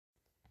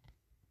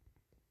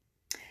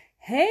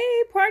Hey,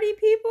 party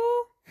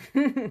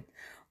people!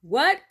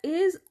 What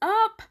is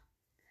up?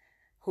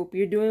 Hope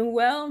you're doing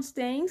well and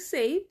staying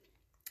safe.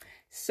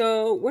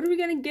 So, what are we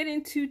going to get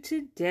into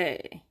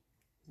today?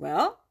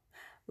 Well,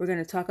 we're going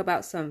to talk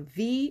about some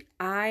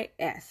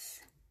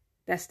VIS.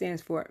 That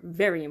stands for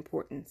very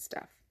important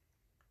stuff.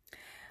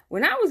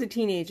 When I was a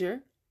teenager,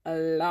 a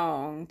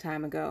long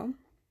time ago,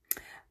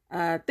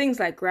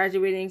 things like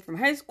graduating from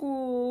high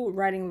school,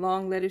 writing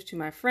long letters to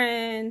my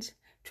friends,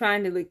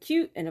 trying to look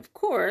cute, and of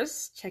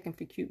course, checking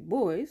for cute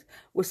boys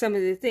were some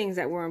of the things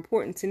that were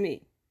important to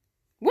me.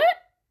 What?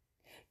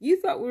 You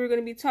thought we were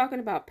going to be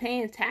talking about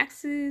paying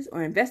taxes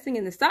or investing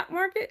in the stock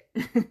market?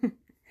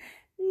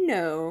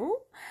 No,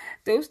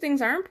 those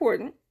things are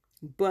important,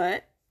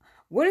 but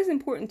what is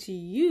important to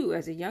you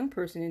as a young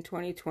person in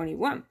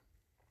 2021?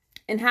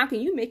 And how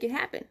can you make it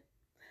happen?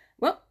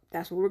 Well,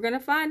 that's what we're going to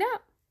find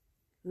out.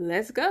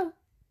 Let's go.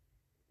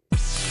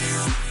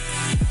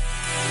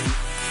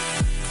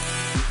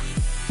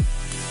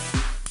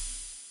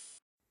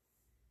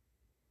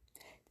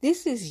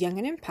 This is Young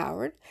and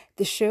Empowered,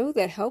 the show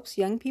that helps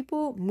young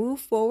people move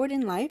forward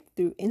in life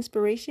through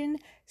inspiration,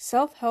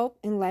 self-help,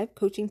 and life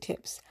coaching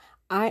tips.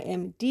 I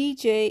am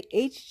DJ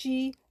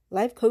HG,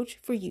 life coach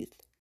for youth.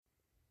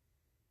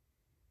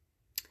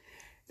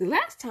 The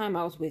last time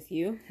I was with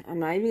you, I'm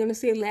not even going to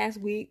say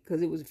last week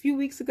because it was a few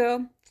weeks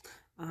ago.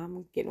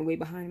 I'm getting way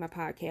behind my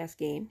podcast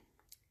game.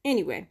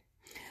 Anyway,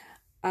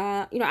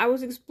 I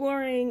was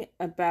exploring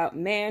about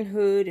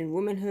manhood and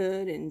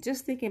womanhood and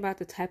just thinking about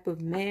the type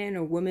of man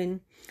or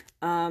woman,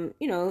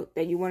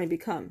 that you want to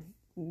become.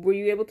 Were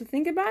you able to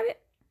think about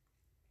it?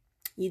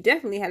 You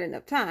definitely had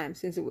enough time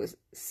since it was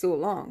so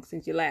long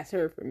since you last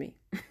heard from me.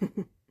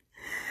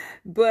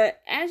 But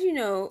as you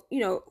know,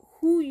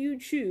 who you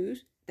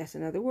choose, that's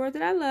another word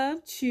that I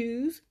love,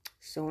 choose,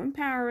 so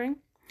empowering.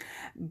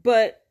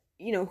 But,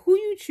 who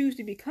you choose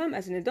to become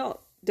as an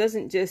adult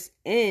doesn't just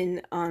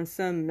end on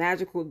some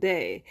magical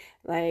day,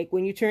 like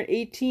when you turn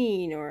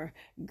 18 or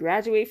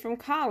graduate from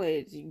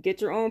college, you get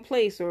your own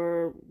place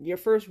or your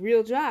first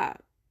real job.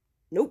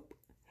 Nope.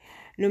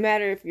 No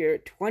matter if you're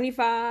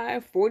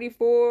 25,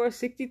 44,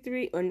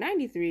 63, or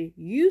 93,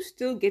 you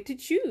still get to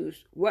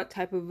choose what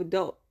type of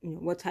adult,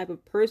 what type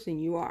of person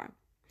you are.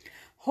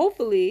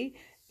 Hopefully,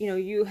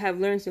 you have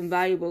learned some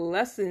valuable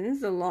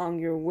lessons along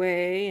your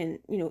way and,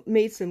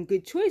 made some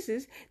good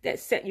choices that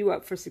set you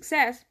up for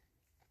success.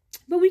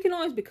 But we can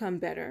always become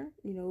better,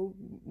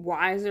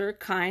 wiser,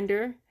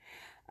 kinder.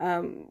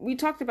 We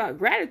talked about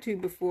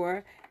gratitude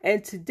before,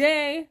 and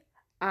today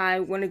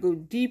I want to go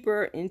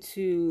deeper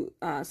into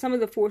some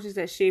of the forces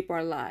that shape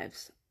our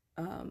lives,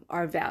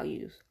 our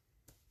values.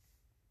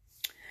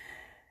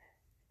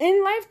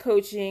 In life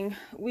coaching,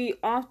 we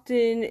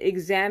often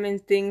examine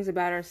things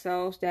about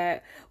ourselves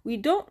that we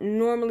don't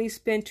normally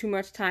spend too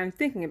much time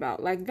thinking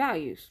about, like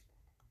values.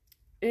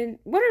 And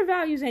what are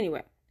values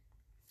anyway?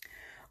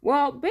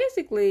 Well,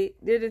 basically,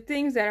 they're the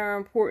things that are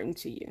important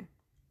to you.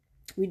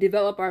 We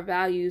develop our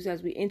values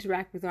as we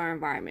interact with our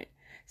environment.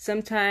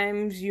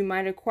 Sometimes you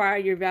might acquire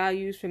your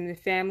values from the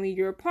family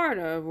you're a part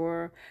of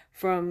or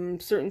from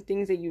certain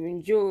things that you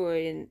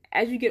enjoy. And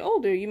as you get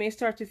older, you may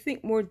start to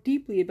think more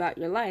deeply about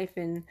your life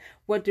and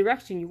what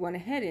direction you want to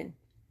head in.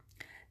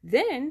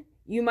 Then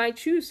you might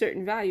choose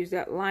certain values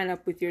that line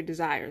up with your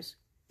desires.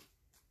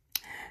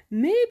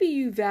 Maybe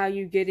you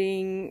value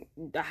getting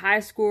the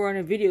high score on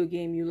a video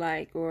game you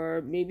like,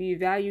 or maybe you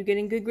value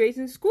getting good grades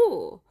in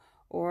school,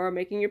 or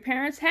making your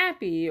parents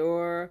happy,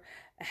 or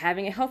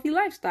having a healthy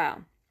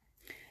lifestyle.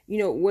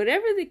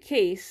 Whatever the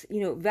case,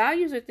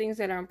 values are things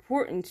that are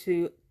important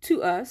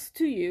to us,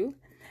 to you,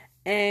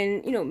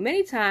 and,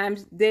 many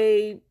times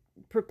they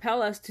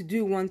propel us to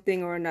do one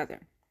thing or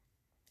another.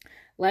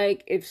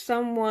 Like if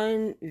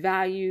someone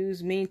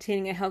values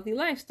maintaining a healthy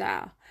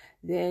lifestyle,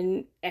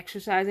 then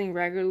exercising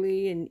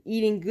regularly and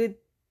eating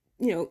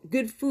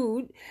good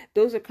food,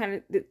 those are kind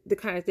of the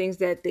kind of things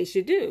that they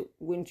should do.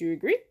 Wouldn't you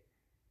agree?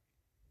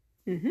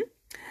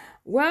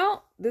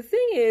 Well, the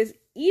thing is,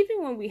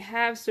 even when we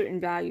have certain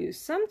values,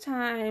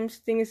 sometimes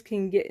things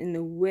can get in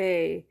the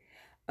way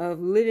of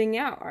living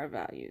out our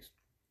values.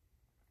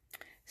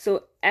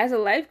 So as a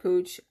life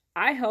coach,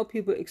 I help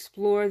people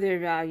explore their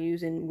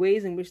values and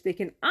ways in which they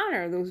can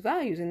honor those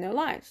values in their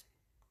lives.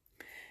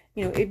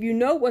 If you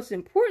know what's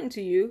important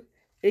to you,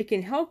 it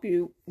can help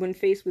you when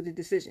faced with a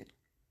decision.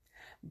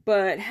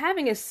 But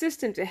having a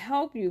system to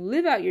help you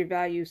live out your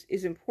values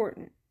is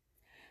important.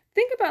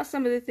 Think about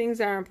some of the things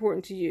that are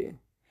important to you.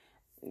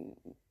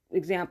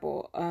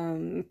 Example,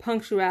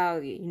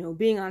 punctuality,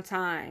 being on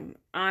time,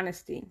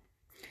 honesty.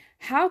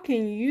 How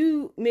can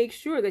you make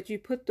sure that you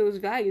put those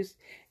values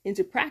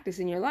into practice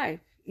in your life?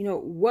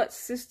 What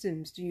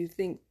systems do you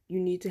think you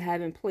need to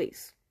have in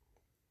place?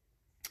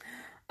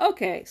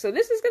 Okay, so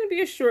this is going to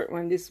be a short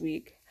one this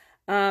week.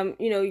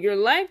 Your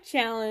life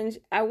challenge,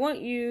 I want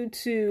you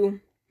to,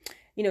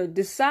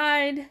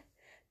 decide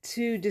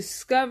to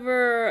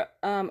discover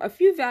a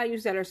few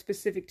values that are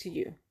specific to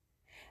you.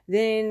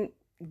 Then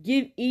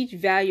give each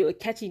value a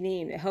catchy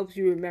name that helps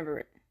you remember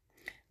it.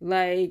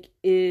 Like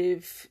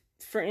if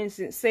for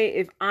instance, say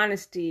if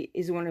honesty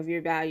is one of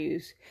your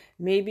values,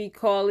 maybe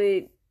call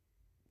it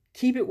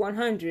keep it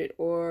 100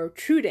 or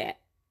true that,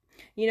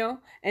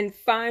 and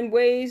find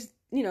ways,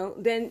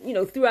 then,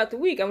 throughout the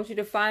week, I want you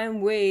to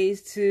find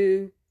ways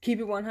to keep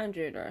it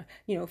 100 or,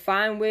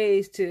 find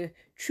ways to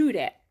true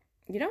that,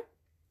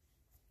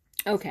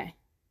 Okay.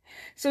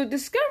 So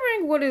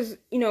discovering what is,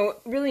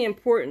 really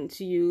important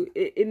to you,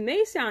 it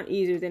may sound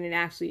easier than it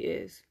actually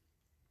is.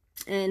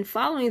 And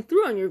following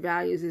through on your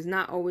values is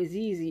not always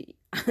easy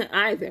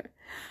either.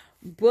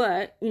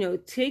 But,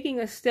 taking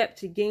a step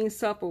to gain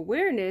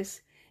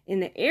self-awareness in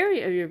the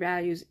area of your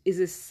values is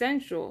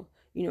essential,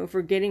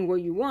 for getting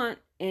what you want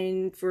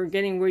and for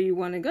getting where you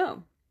want to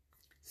go.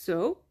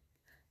 So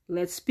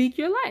let's speak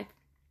your life.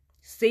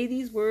 Say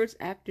these words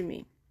after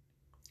me.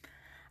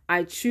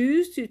 I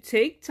choose to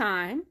take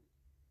time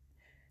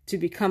to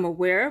become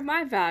aware of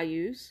my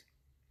values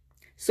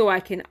so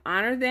I can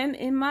honor them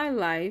in my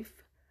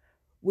life,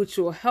 which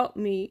will help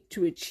me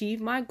to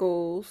achieve my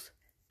goals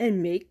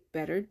and make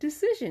better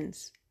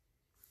decisions.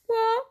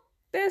 Well,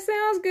 that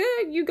sounds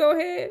good. You go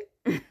ahead.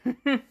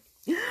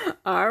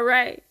 All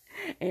right.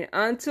 And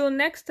until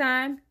next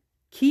time,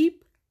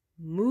 keep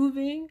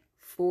moving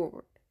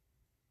forward.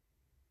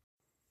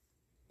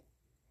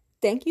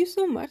 Thank you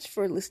so much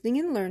for listening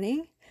and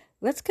learning.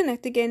 Let's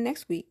connect again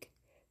next week.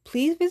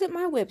 Please visit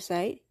my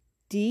website,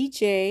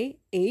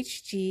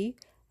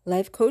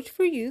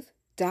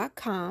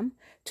 djhglifecoachforyouth.com,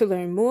 to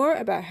learn more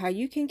about how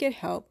you can get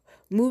help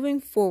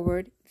moving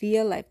forward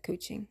via life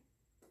coaching.